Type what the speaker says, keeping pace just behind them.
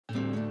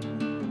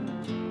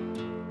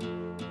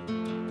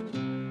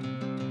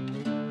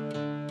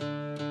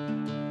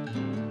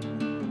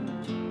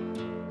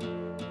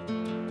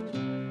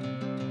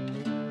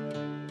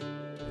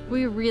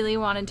We really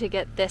wanted to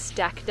get this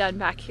deck done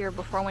back here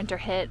before winter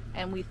hit,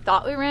 and we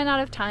thought we ran out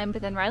of time,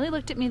 but then Riley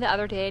looked at me the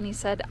other day and he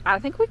said, I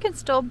think we can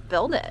still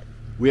build it.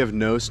 We have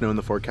no snow in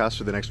the forecast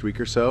for the next week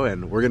or so,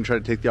 and we're gonna try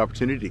to take the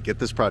opportunity to get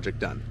this project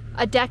done.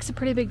 A deck's a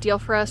pretty big deal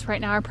for us.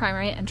 Right now our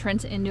primary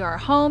entrance into our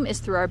home is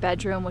through our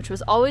bedroom, which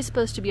was always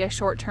supposed to be a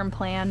short-term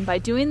plan. By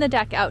doing the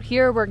deck out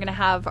here, we're gonna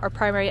have our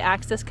primary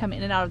access come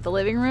in and out of the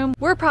living room.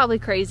 We're probably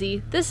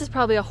crazy. This is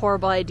probably a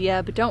horrible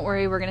idea, but don't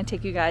worry, we're gonna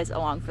take you guys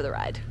along for the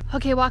ride.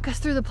 Okay, walk us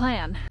through the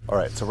plan. All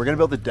right, so we're gonna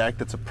build a deck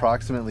that's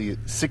approximately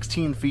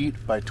 16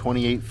 feet by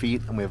 28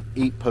 feet, and we have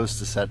 8 posts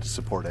to set to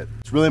support it.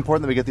 It's really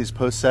important that we get these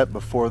posts set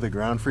before the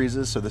ground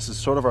freezes, so this is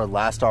sort of our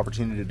last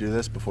opportunity to do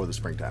this before the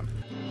springtime.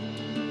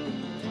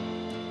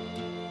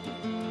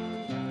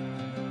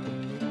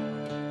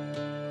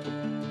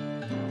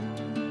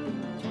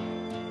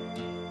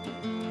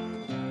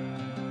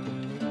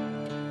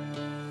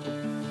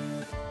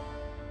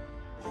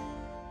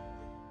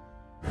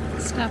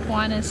 Step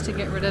one is to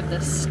get rid of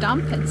this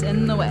stump. It's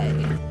in the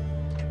way.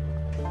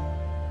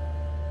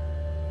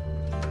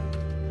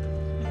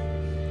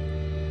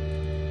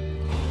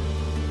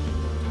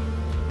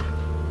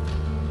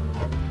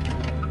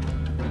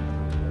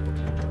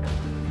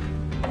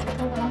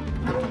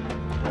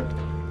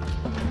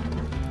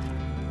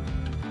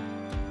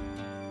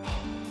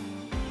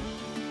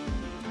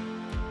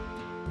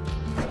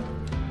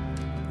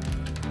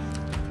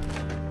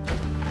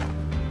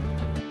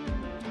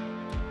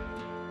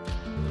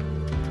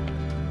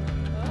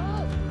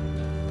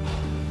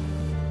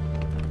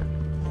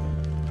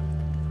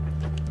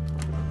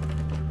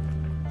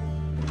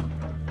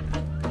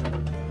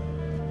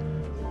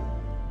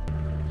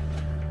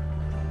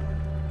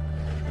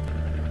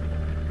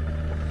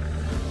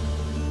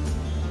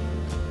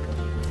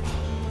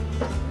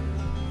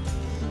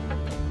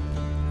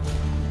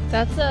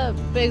 That's a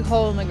big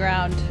hole in the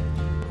ground.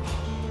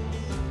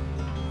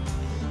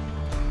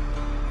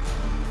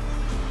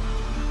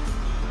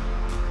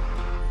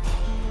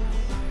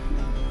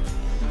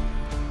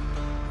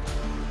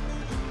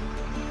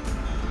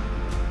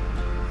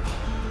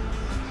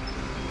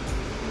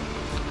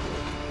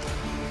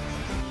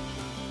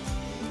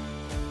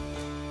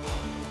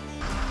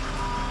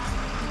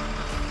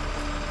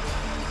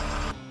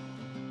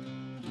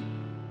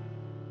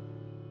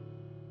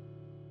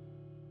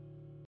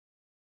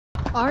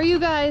 Are you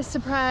guys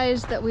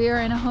surprised that we are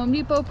in a Home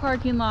Depot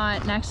parking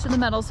lot next to the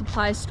metal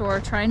supply store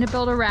trying to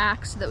build a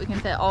rack so that we can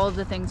fit all of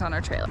the things on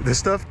our trailer? This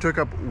stuff took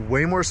up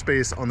way more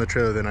space on the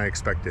trailer than I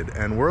expected,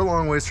 and we're a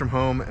long ways from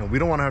home and we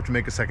don't want to have to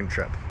make a second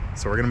trip.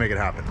 So we're gonna make it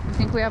happen. I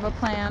think we have a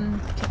plan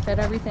to fit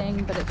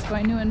everything, but it's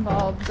going to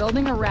involve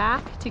building a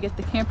rack to get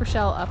the camper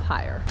shell up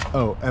higher.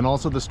 Oh, and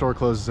also the store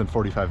closes in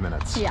 45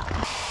 minutes. Yeah.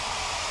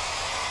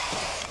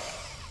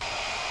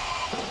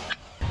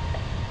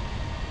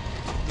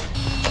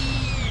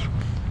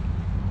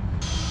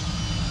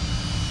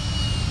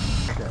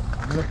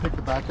 I'm gonna pick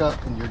the back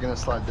up and you're gonna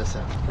slide this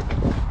in.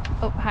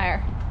 Oh,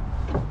 higher.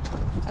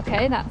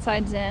 Okay, that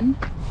side's in.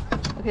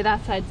 Okay,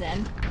 that side's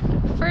in.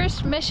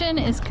 First mission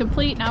is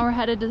complete. Now we're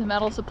headed to the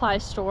metal supply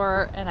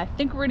store, and I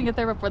think we're gonna get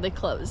there before they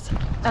close.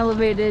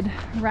 Elevated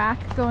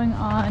rack going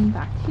on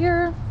back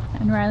here,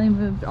 and Riley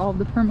moved all of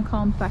the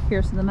permacolumns back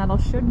here, so the metal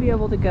should be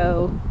able to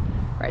go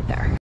right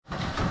there.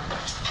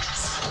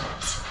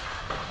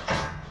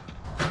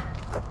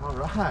 All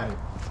right,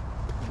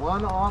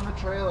 one on the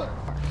trailer.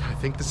 I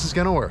think this is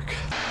gonna work.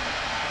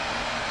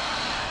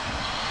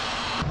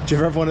 Do you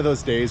ever have one of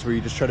those days where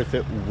you just try to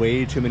fit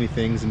way too many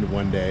things into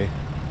one day?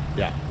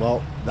 Yeah,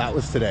 well, that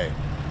was today.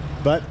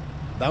 But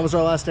that was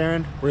our last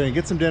errand. We're gonna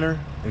get some dinner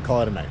and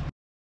call it a night.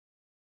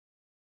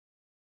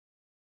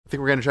 I think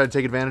we're gonna try to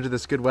take advantage of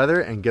this good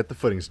weather and get the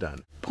footings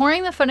done.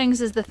 Pouring the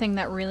footings is the thing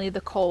that really the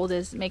cold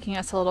is making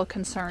us a little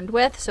concerned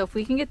with. So if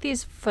we can get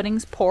these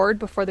footings poured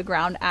before the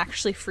ground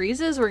actually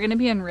freezes, we're gonna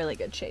be in really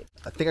good shape.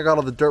 I think I got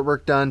all the dirt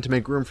work done to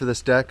make room for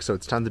this deck, so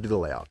it's time to do the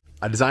layout.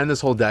 I designed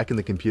this whole deck in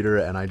the computer,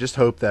 and I just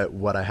hope that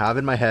what I have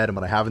in my head and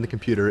what I have in the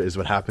computer is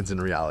what happens in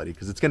reality,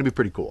 because it's gonna be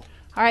pretty cool.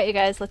 All right, you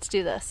guys, let's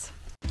do this.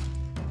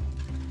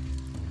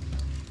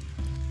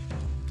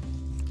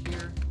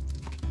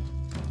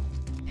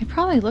 It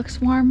probably looks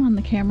warm on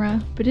the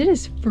camera, but it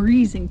is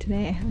freezing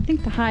today. I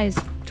think the high is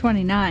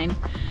 29,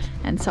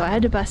 and so I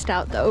had to bust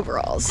out the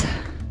overalls.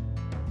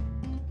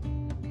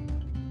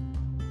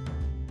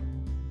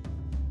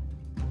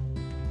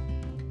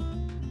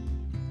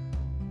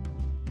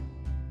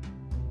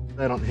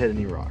 I don't hit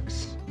any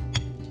rocks.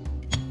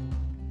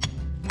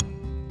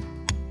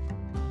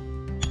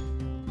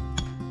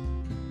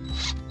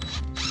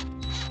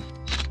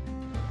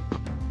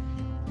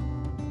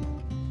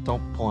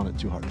 Don't pull on it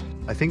too hard.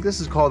 I think this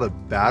is called a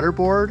batter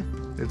board.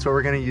 It's what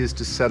we're gonna use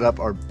to set up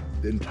our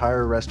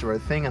entire rest of our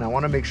thing, and I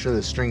wanna make sure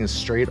the string is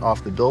straight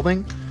off the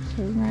building.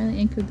 So Riley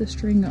anchored the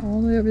string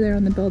all the way over there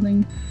on the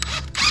building,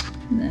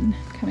 and then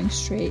coming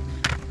straight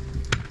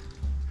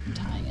and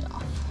tying it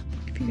off.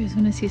 If you guys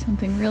wanna see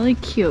something really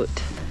cute,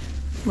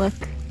 look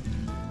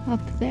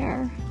up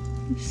there,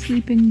 the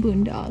sleeping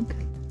boondog.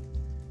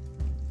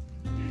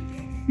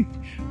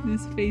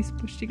 His face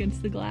pushed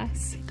against the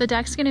glass. The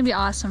deck's gonna be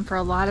awesome for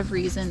a lot of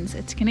reasons.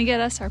 It's gonna get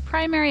us our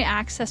primary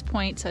access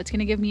point, so it's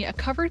gonna give me a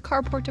covered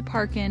carport to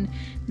park in,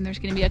 and there's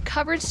gonna be a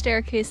covered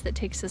staircase that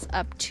takes us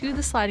up to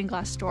the sliding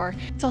glass door.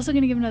 It's also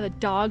gonna give the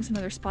dogs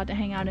another spot to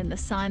hang out in the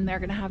sun. They're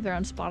gonna have their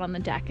own spot on the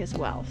deck as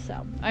well.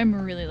 So I'm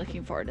really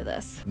looking forward to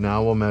this.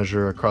 Now we'll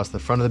measure across the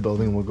front of the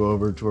building and we'll go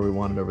over to where we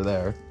want it over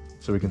there.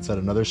 So we can set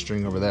another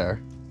string over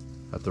there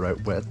at the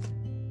right width.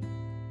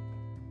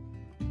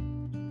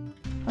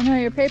 Oh no,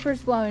 your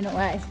paper's blowing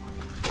away.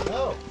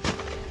 Oh,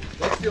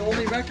 that's the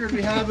only record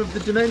we have of the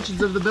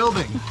dimensions of the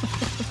building.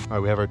 All right,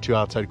 we have our 2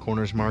 outside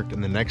corners marked,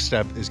 and the next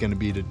step is going to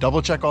be to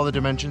double check all the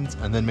dimensions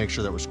and then make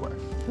sure that we're square.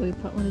 So we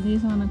put one of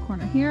these on the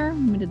corner here,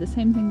 and we did the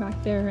same thing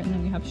back there, and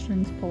then we have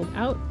strings pulled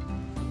out,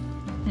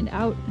 and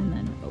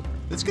then over.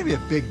 It's going to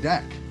be a big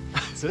deck.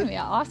 It's going to be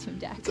an awesome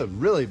deck. It's a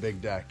really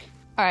big deck.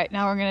 All right,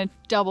 now we're going to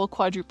double,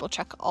 quadruple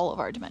check all of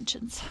our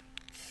dimensions.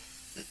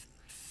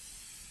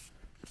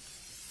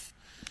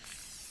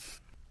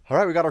 All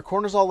right, we got our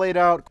corners all laid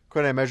out.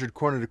 Quinn and I measured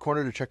corner to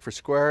corner to check for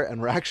square,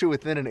 and we're actually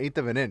within 1/8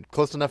 of an inch.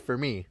 Close enough for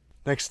me.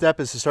 Next step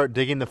is to start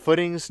digging the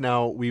footings.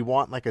 Now, we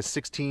want like a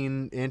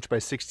 16-inch by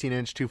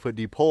 16-inch 2-foot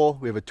deep hole.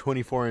 We have a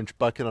 24-inch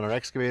bucket on our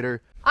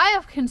excavator. I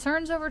have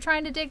concerns over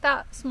trying to dig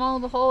that small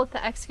of a hole with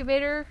the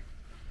excavator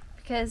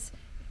because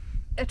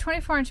a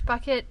 24-inch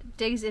bucket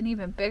digs an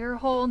even bigger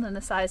hole than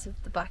the size of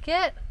the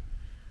bucket.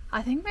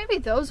 I think maybe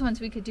those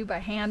ones we could do by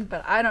hand,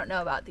 but I don't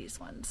know about these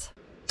ones.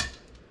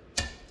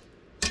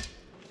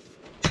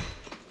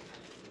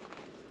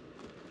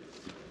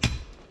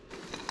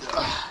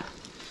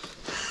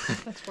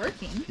 That's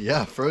working.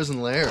 Yeah,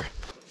 frozen layer.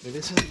 Maybe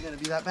this isn't gonna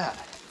be that bad.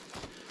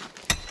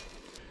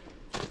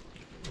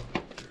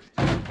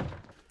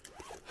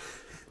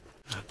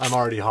 I'm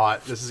already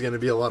hot. This is gonna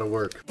be a lot of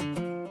work. Need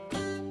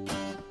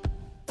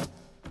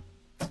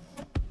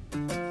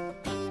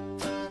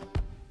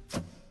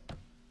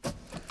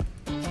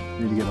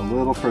to get a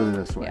little further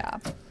this way. Yeah.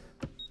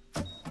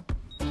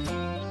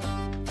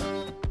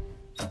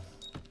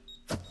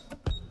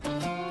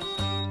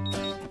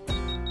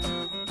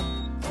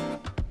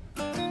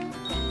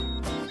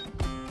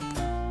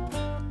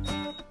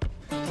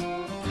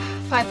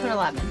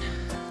 $5'11".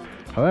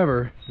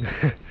 However,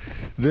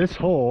 this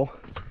hole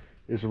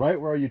is right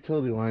where our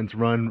utility lines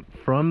run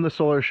from the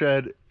solar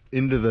shed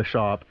into the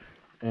shop,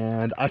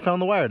 and I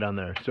found the wire down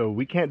there, so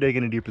we can't dig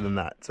any deeper than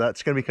that. So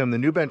that's going to become the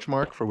new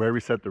benchmark for where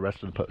we set the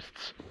rest of the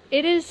posts.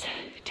 It is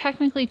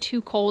technically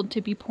too cold to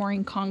be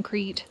pouring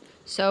concrete,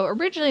 so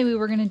originally we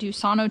were going to do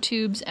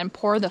sonotubes and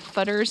pour the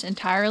footers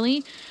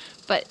entirely,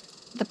 but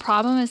the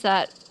problem is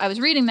that I was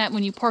reading that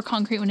when you pour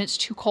concrete when it's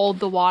too cold,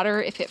 the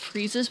water, if it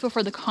freezes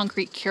before the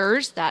concrete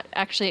cures, that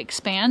actually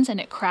expands and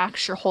it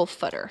cracks your whole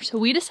footer. So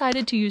we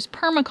decided to use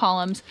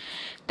permacolumns.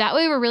 That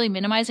way we're really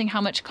minimizing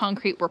how much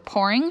concrete we're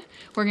pouring.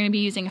 We're going to be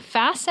using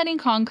fast setting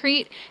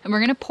concrete, and we're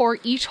going to pour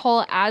each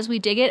hole as we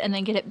dig it and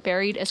then get it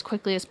buried as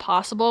quickly as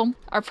possible.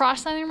 Our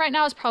frost landing right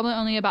now is probably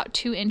only about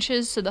 2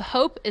 inches, so the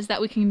hope is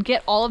that we can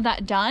get all of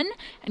that done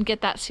and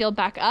get that sealed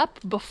back up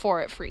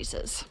before it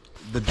freezes.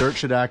 The dirt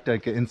should act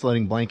like an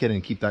insulating blanket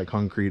and keep that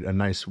concrete a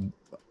nice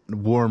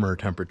warmer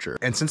temperature.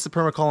 And since the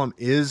permacolumn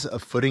is a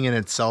footing in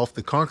itself,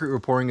 the concrete we're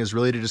pouring is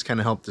really to just kind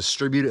of help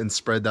distribute and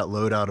spread that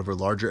load out over a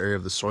larger area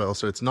of the soil.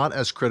 So it's not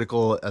as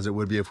critical as it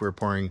would be if we were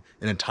pouring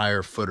an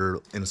entire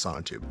footer in a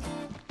sonotube.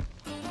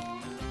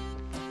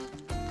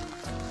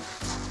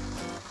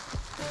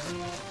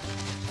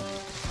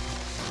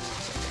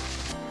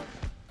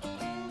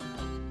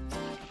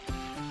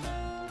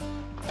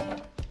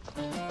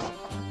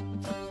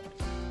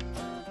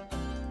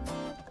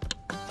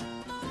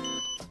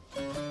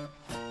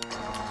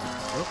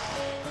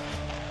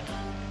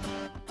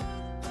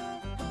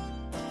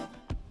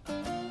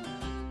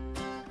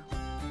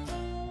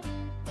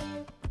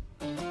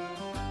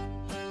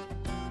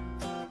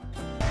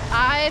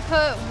 I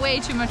put way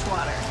too much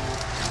water.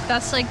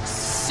 That's like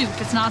soup.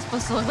 It's not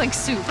supposed to look like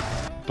soup.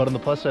 But on the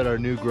plus side, our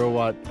new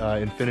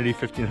GrowWatt Infinity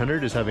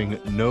 1500 is having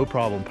no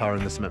problem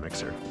powering the cement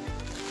mixer.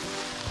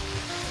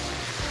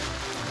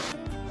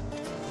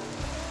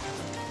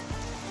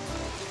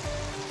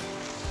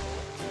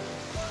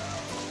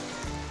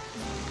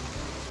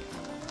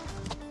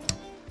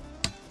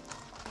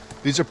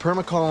 These are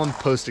permacolumn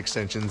post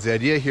extensions. The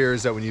idea here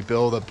is that when you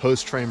build a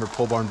post frame or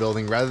pole barn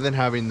building, rather than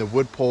having the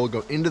wood pole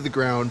go into the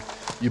ground,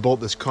 you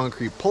bolt this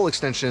concrete pole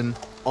extension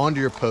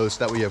onto your post.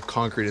 That way you have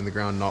concrete in the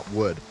ground, not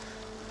wood.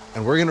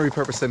 And we're gonna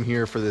repurpose them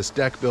here for this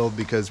deck build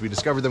because we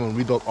discovered them when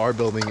we built our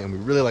building and we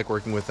really like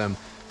working with them.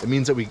 It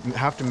means that we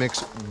have to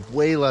mix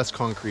way less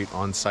concrete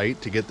on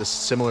site to get this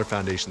similar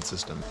foundation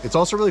system. It's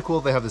also really cool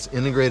that they have this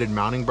integrated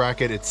mounting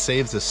bracket. It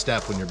saves a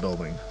step when you're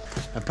building.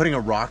 I'm putting a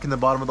rock in the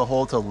bottom of the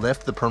hole to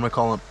lift the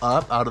permacolumn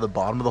up out of the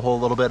bottom of the hole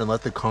a little bit and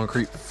let the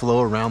concrete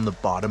flow around the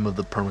bottom of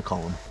the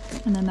permacolumn.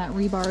 And then that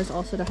rebar is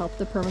also to help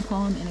the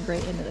permacolumn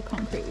integrate into the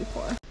concrete we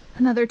pour.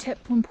 Another tip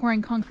when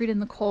pouring concrete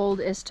in the cold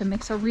is to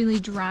mix a really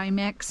dry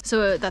mix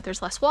so that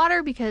there's less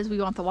water, because we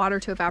want the water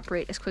to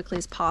evaporate as quickly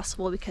as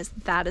possible, because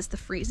that is the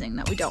freezing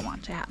that we don't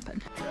want to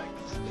happen.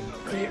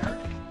 Over here.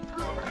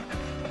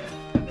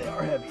 They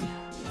are heavy.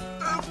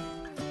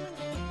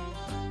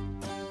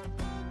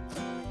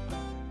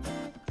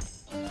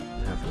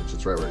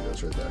 It's right where it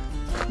goes, right there.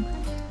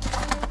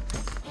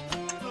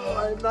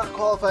 Oh, I'm not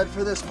qualified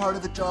for this part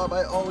of the job.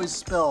 I always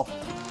spill.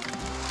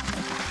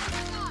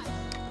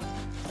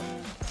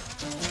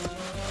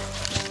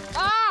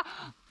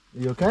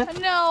 You okay?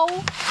 No.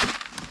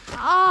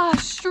 Ah,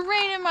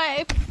 straight in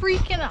my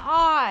freaking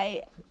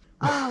eye.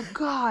 Oh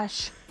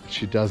gosh.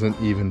 She doesn't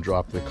even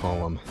drop the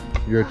column.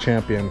 You're a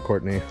champion,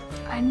 Courtney.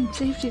 I need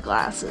safety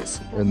glasses.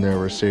 And there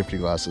were safety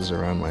glasses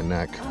around my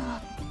neck.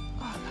 Oh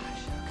gosh,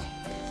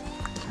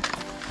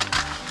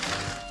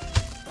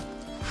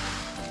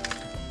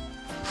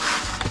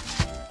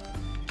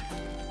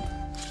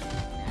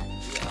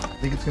 I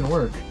think it's gonna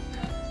work.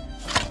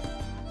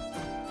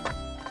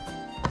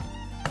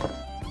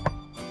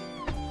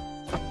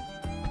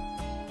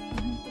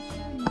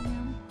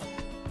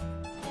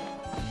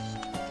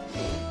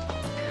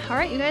 All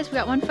right, you guys, we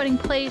got one footing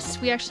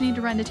placed. We actually need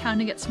to run to town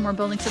to get some more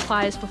building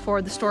supplies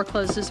before the store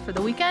closes for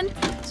the weekend.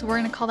 So we're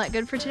gonna call that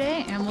good for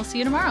today, and we'll see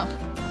you tomorrow.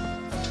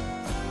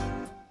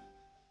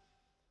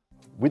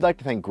 We'd like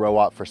to thank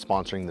Growatt for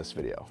sponsoring this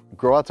video.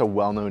 Growatt's a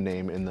well-known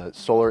name in the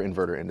solar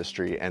inverter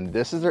industry, and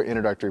this is their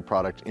introductory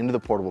product into the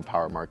portable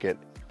power market.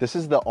 This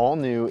is the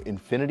all-new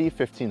Infinity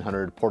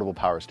 1500 portable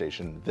power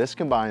station. This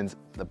combines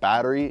the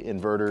battery,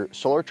 inverter,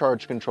 solar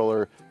charge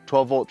controller,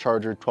 12-volt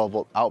charger,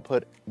 12-volt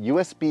output,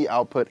 USB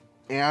output,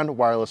 and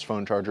wireless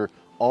phone charger,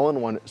 all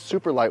in one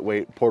super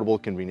lightweight, portable,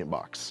 convenient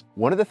box.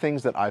 One of the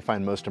things that I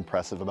find most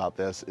impressive about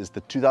this is the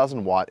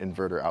 2000 watt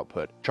inverter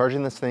output.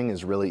 Charging this thing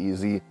is really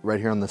easy. Right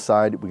here on the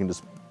side, we can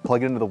just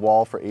plug it into the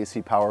wall for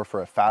AC power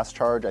for a fast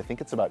charge. I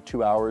think it's about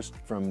 2 hours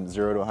from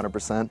 0 to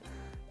 100%.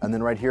 And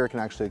then right here, it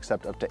can actually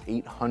accept up to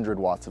 800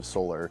 watts of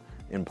solar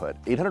input.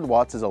 800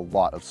 watts is a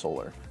lot of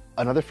solar.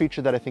 Another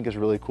feature that I think is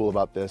really cool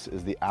about this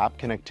is the app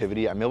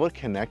connectivity. I'm able to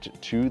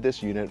connect to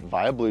this unit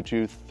via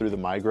Bluetooth through the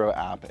MyGrow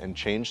app and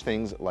change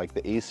things like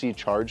the AC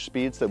charge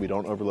speeds so that we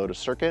don't overload a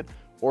circuit,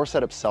 or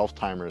set up self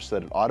timers so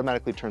that it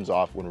automatically turns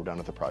off when we're done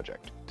with the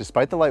project.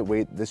 Despite the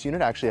lightweight, this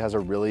unit actually has a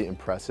really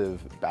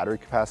impressive battery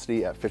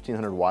capacity at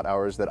 1500 watt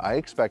hours that I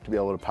expect to be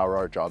able to power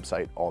our job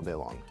site all day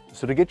long.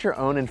 So to get your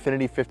own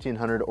Infinity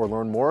 1500 or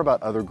learn more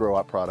about other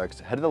Growatt products,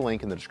 head to the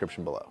link in the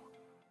description below.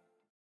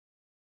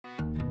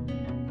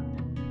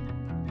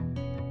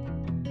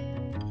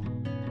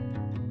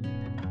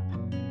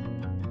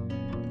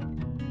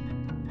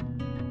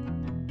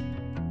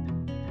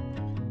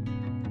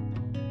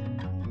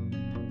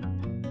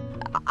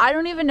 I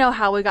don't even know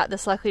how we got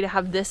this lucky to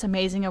have this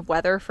amazing of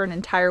weather for an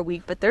entire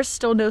week, but there's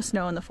still no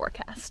snow in the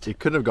forecast. It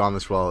couldn't have gone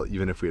this well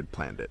even if we had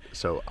planned it.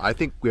 So I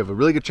think we have a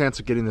really good chance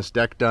of getting this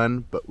deck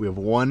done, but we have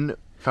 1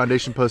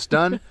 foundation post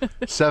done,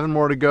 7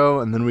 more to go,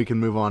 and then we can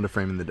move on to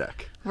framing the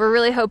deck. We're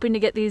really hoping to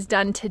get these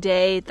done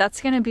today. That's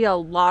going to be a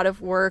lot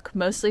of work,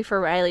 mostly for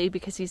Riley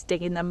because he's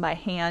digging them by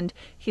hand.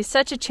 He's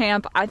such a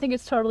champ. I think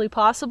it's totally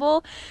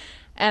possible.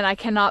 And I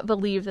cannot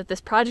believe that this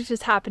project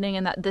is happening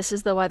and that this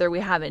is the weather we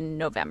have in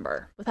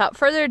November. Without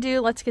further ado,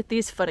 let's get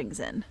these footings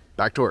in.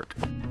 Back to work.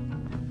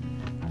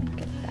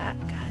 Look at that,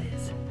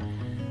 guys.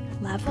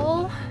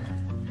 Level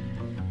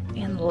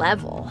and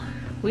level.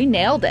 We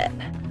nailed it.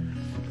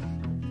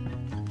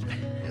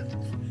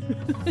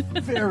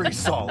 Very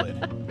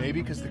solid.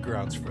 Maybe because the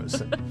ground's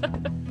frozen.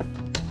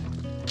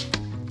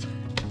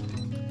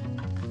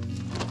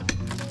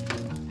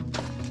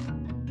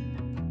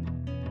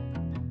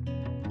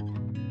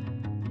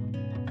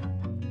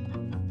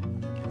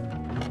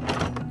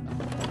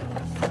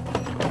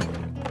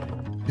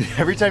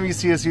 Every time you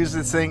see us use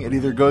this thing, it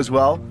either goes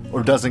well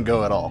or doesn't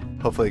go at all.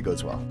 Hopefully it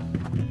goes well.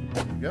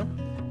 There you go.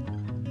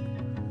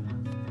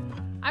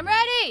 I'm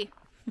ready!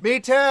 Me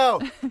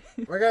too!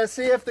 We're gonna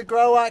see if the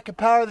Growatt can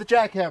power the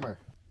jackhammer.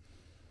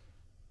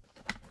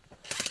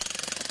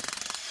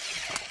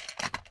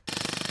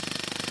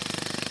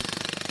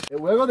 It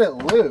wiggled it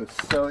loose,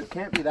 so it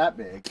can't be that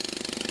big.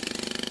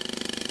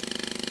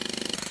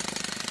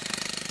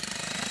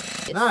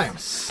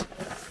 Nice.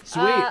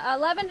 Sweet.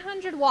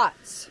 1100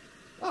 watts.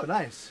 Oh,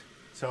 nice.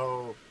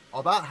 So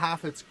about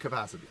half its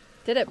capacity.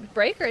 Did it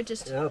break or it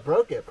just... Yeah, it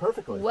broke it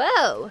perfectly.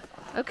 Whoa.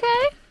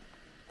 Okay.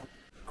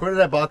 Courtney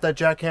and I bought that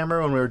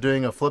jackhammer when we were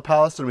doing a flip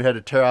house and we had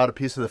to tear out a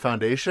piece of the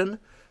foundation.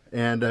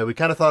 And we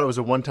kind of thought it was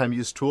a one-time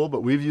use tool,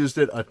 but we've used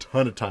it a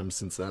ton of times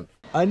since then.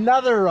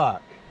 Another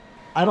rock.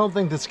 I don't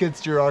think the skid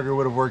steer auger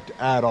would have worked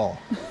at all.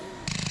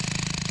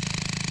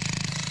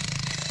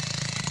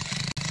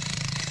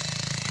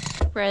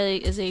 Riley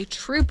is a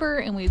trooper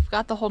and we've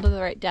got the hole to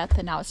the right depth,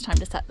 and now it's time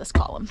to set this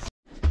column.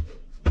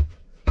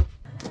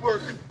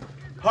 Work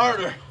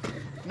harder,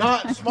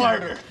 not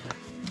smarter.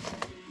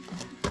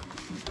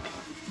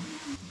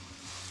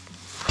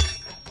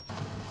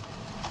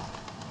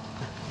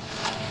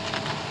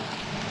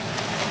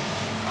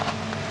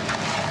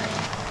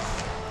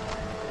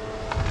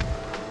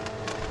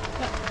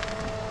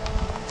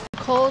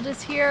 cold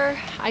is here.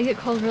 I get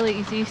cold really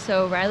easy,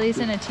 so Riley's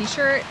in a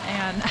t-shirt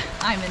and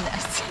I'm in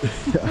this.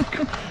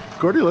 Yeah.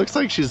 Courtney looks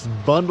like she's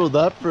bundled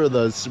up for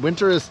the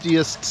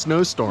winteriest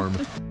snowstorm.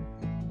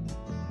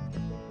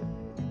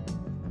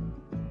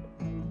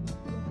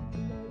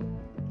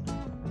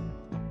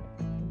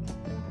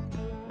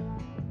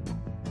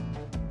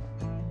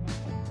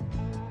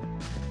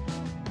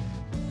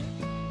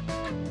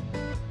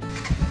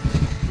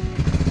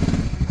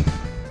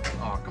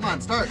 Oh, come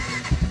on, start.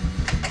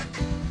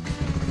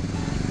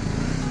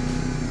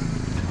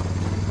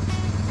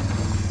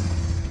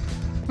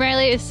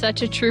 Riley is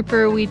such a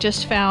trooper. We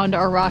just found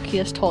our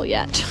rockiest hole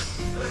yet.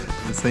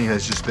 This thing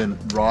has just been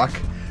rock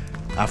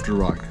after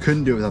rock.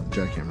 Couldn't do it without the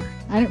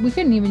jackhammer. We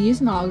couldn't even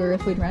use an auger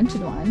if we'd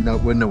rented one. No,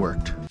 it wouldn't have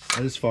worked.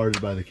 I just farted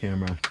by the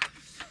camera.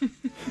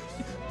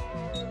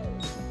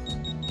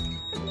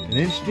 An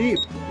inch deep.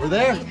 We're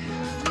there.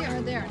 We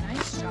are there.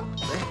 Nice job.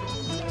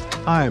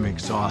 I am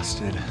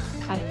exhausted.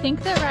 I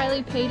think that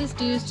Riley paid his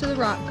dues to the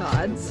rock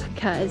gods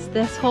because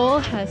this hole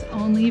has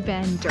only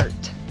been dirt.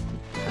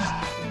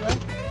 Look.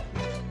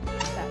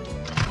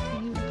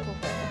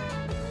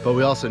 But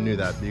we also knew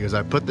that because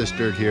I put this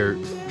dirt here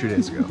 2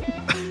 days ago.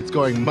 It's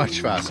going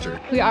much faster.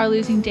 We are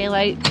losing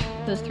daylight.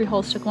 Those 3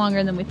 holes took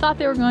longer than we thought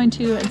they were going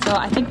to, and so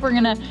I think we're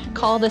gonna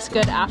call this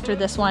good after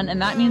this one,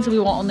 and that means we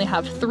will only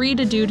have 3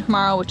 to do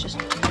tomorrow, which is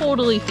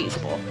totally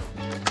feasible.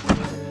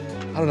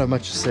 I don't have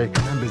much to say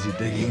because I'm busy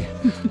digging.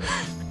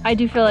 I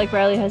do feel like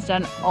Riley has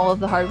done all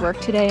of the hard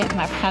work today, and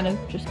I've kind of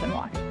just been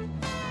watching.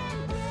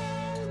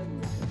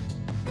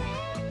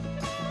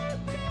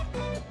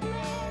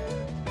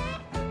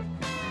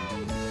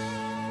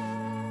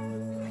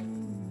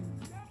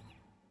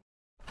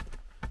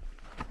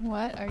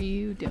 What are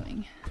you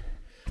doing?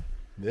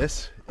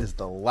 This is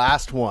the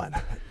last one.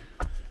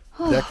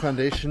 Deck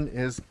foundation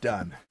is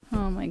done.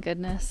 Oh my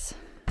goodness.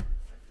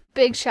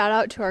 Big shout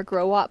out to our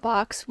Grow Watt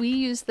box. We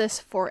use this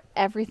for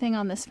everything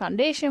on this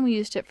foundation. We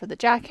used it for the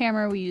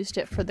jackhammer. We used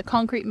it for the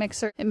concrete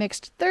mixer. It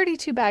mixed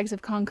 32 bags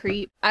of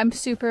concrete. I'm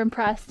super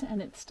impressed, and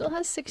it still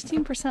has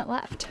 16%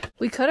 left.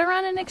 We could have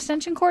run an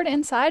extension cord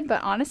inside,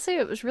 but honestly,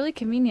 it was really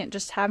convenient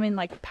just having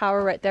like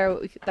power right there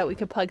that we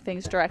could plug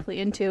things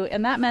directly into,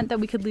 and that meant that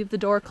we could leave the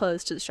door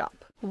closed to the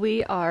shop.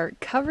 We are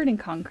covered in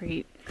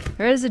concrete.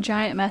 There is a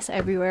giant mess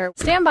everywhere.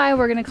 Stand by,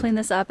 we're gonna clean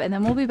this up, and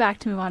then we'll be back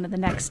to move on to the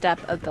next step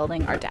of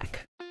building our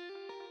deck.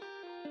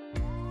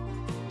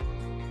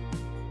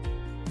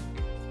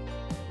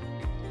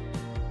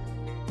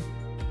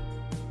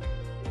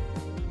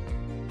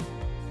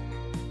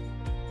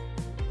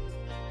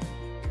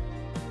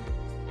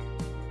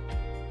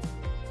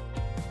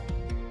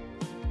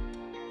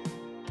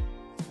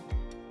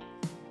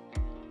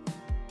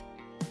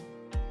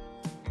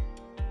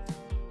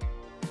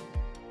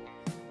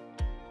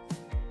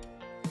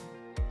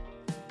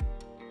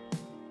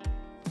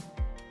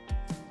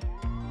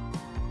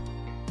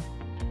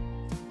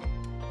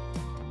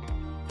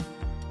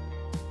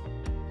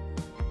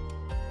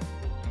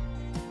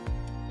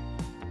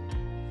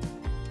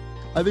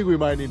 I think we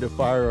might need to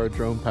fire our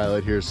drone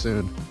pilot here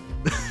soon.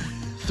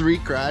 3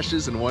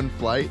 crashes in 1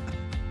 flight.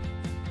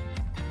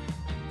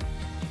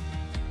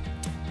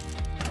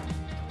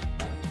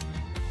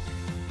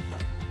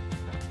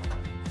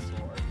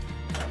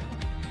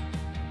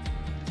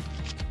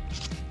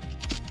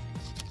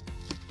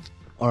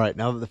 All right,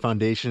 now that the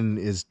foundation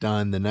is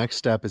done, the next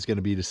step is going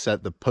to be to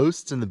set the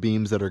posts and the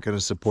beams that are going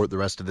to support the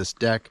rest of this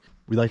deck.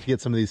 We like to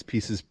get some of these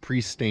pieces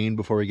pre-stained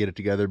before we get it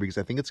together because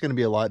I think it's going to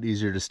be a lot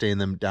easier to stain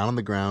them down on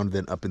the ground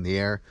than up in the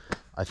air.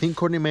 I think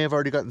Courtney may have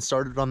already gotten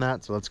started on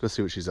that, so let's go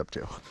see what she's up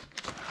to.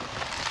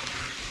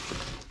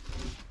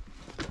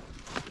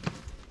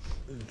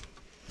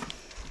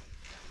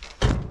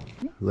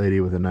 Lady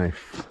with a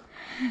knife.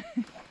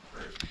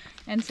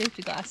 And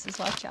safety glasses,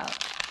 watch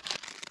out.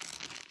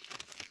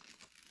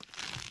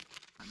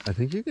 I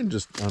think you can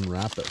just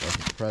unwrap it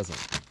like a present.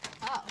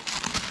 Oh.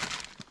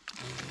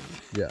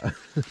 Yeah.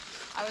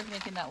 I was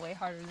making that way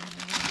harder than you.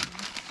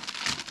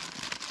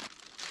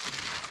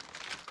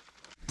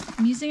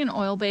 I'm using an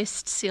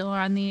oil-based sealer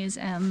on these,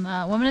 and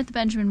the woman at the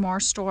Benjamin Moore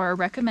store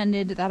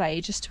recommended that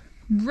I just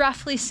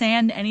roughly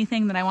sand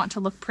anything that I want to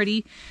look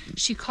pretty.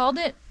 She called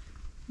it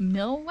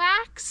mill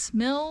wax? I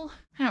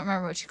don't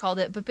remember what she called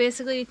it, but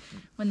basically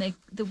when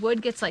the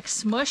wood gets like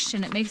smushed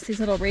and it makes these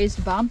little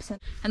raised bumps,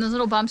 and those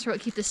little bumps are what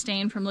keep the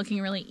stain from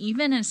looking really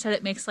even, and instead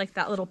it makes like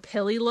that little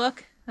pilly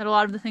look that a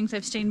lot of the things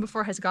I've stained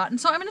before has gotten.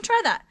 So I'm going to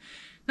try that.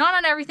 Not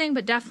on everything,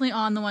 but definitely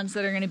on the ones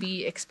that are going to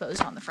be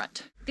exposed on the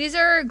front. These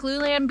are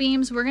glulam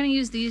beams. We're going to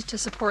use these to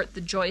support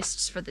the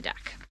joists for the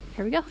deck.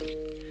 Here we go.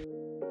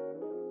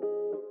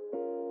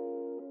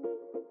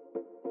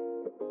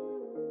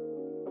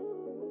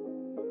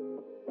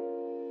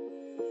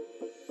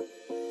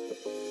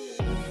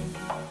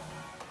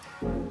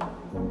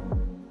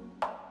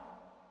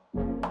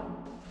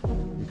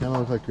 You kind of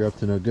look like you're up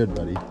to no good,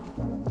 buddy.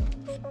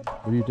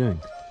 What are you doing?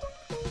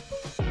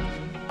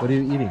 What are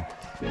you eating?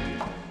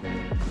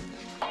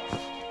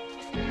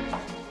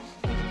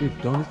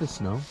 Dude, don't eat the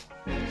snow.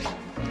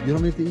 You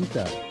don't need to eat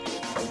that.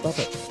 Stop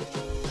it.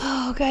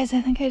 Oh guys,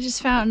 I think I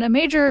just found a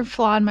major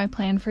flaw in my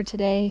plan for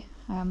today.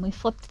 We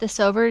flipped this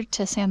over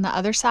to sand the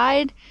other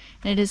side,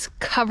 and it is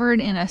covered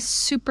in a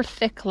super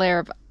thick layer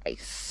of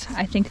ice.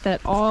 I think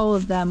that all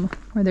of them,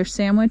 where they're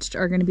sandwiched,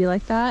 are going to be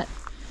like that.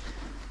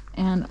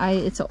 And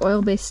it's an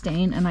oil-based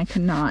stain, and I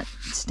cannot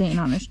stain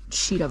on a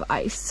sheet of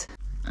ice.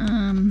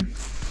 I'm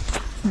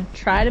gonna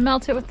try to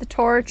melt it with the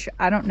torch.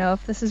 I don't know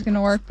if this is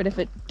gonna work, but if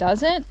it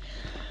doesn't,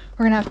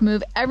 we're gonna have to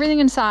move everything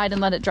inside and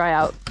let it dry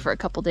out for a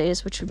couple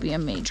days, which would be a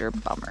major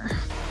bummer.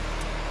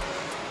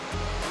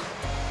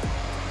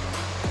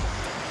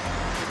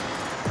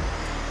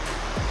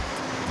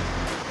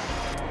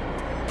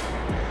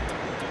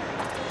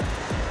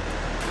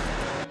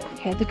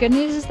 Okay, the good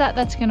news is that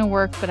that's gonna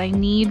work, but I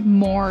need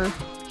more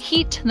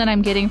heat than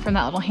I'm getting from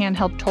that little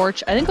handheld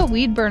torch. I think a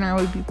weed burner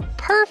would be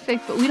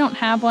perfect, but we don't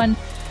have one,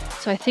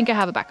 so I think I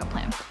have a backup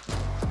plan.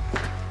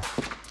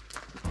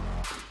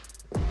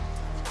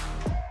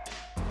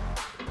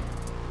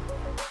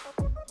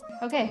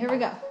 Okay, here we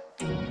go.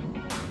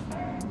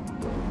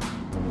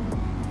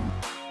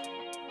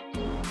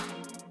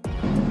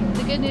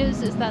 The good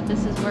news is that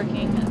this is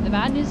working. The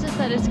bad news is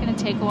that it's going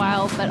to take a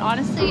while, but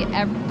honestly,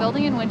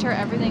 building in winter,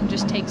 everything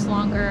just takes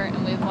longer,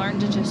 and we've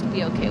learned to just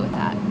be okay with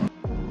that.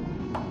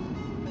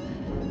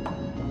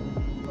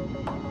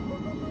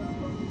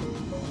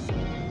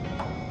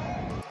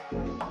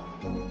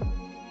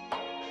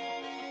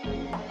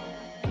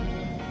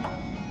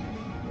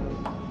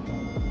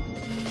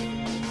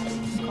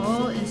 The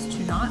goal is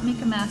to not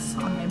make a mess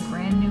on my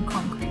brand new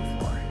concrete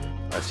floor.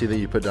 I see that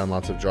you put down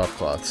lots of drop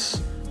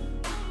cloths.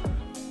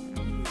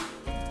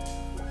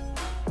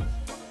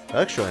 That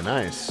looks really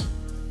nice.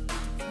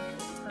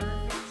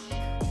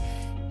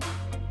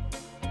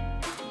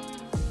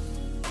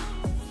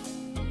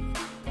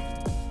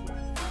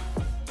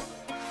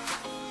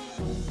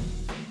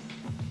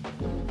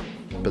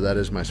 But that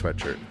is my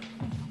sweatshirt.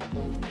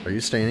 Are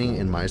you staining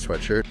in my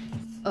sweatshirt?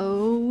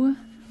 Oh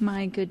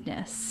my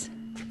goodness.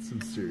 That's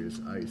some serious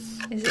ice.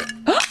 Is it?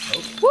 Oh.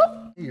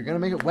 You're gonna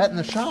make it wet in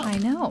the shop. I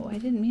know, I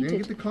didn't mean You're to.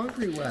 gonna get the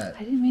concrete wet.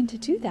 I didn't mean to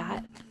do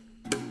that.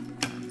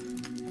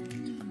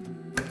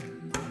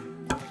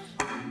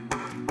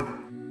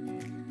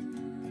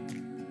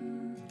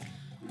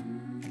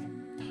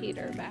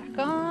 Heater back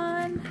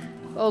on.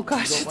 Oh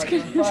gosh, it's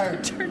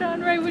gonna turn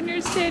on right when you're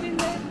standing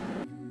there.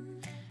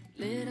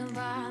 Little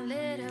by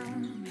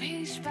little,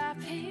 piece by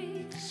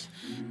piece,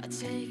 I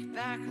take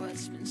back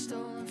what's been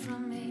stolen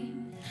from me.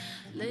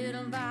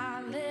 Little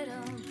by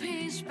little,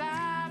 piece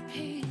by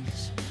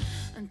piece,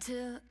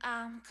 until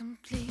I'm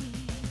complete.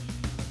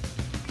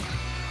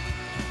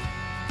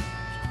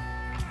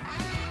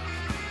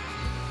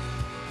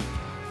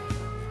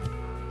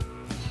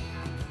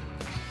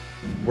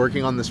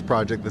 Working on this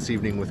project this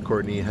evening with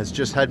Courtney has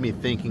just had me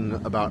thinking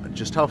about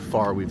just how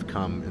far we've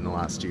come in the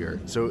last year.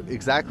 So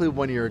exactly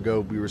 1 year ago,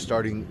 we were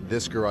starting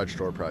this garage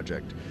door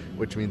project,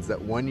 which means that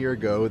 1 year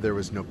ago, there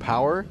was no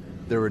power,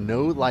 there were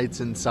no lights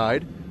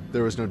inside,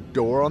 there was no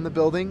door on the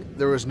building,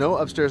 there was no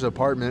upstairs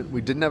apartment, we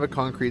didn't have a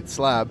concrete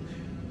slab,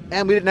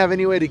 and we didn't have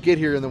any way to get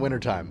here in the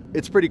wintertime.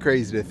 It's pretty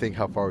crazy to think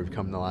how far we've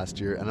come in the last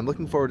year, and I'm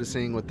looking forward to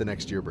seeing what the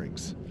next year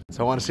brings.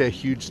 So I want to say a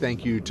huge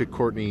thank you to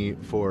Courtney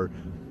for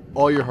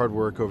all your hard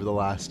work over the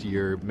last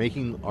year,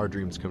 making our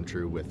dreams come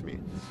true with me.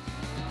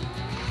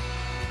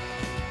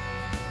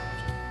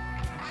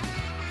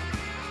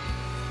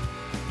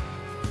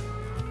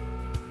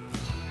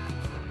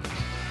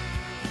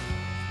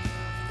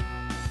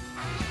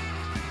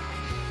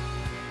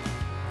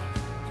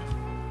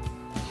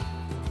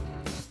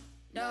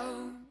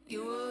 No,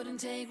 you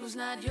wouldn't take what's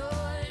not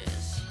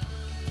yours.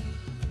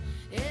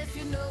 If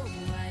you know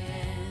who I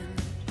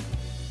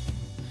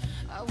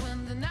am,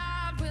 when the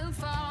night will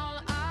fall,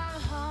 I'll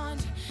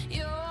haunt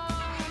your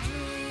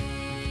dreams.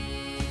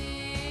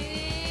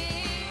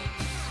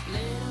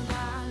 Little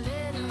by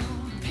little,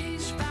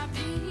 piece by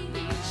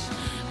piece,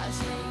 I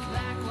take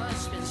back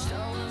what's been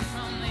stolen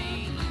from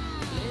me.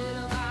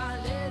 Little by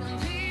little,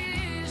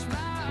 piece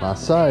by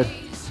Last side.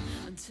 piece,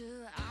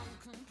 until I'm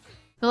complete.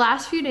 The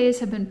last few days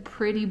have been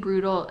pretty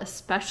brutal,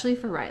 especially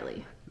for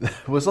Riley.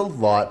 It was a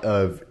lot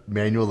of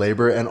manual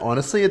labor, and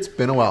honestly, it's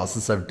been a while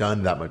since I've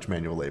done that much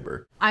manual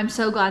labor. I'm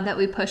so glad that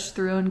we pushed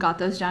through and got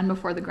those done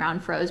before the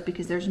ground froze,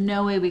 because there's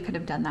no way we could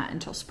have done that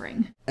until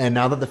spring. And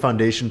now that the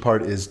foundation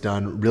part is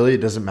done, really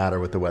it doesn't matter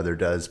what the weather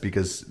does,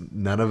 because it's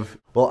not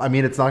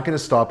going to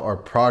stop our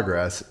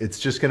progress. It's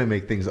just going to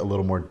make things a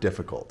little more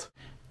difficult.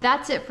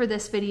 That's it for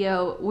this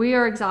video. We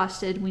are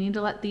exhausted. We need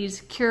to let these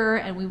cure,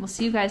 and we will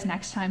see you guys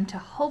next time to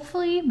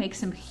hopefully make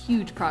some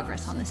huge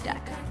progress on this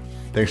deck.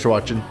 Thanks for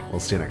watching. We'll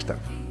see you next time.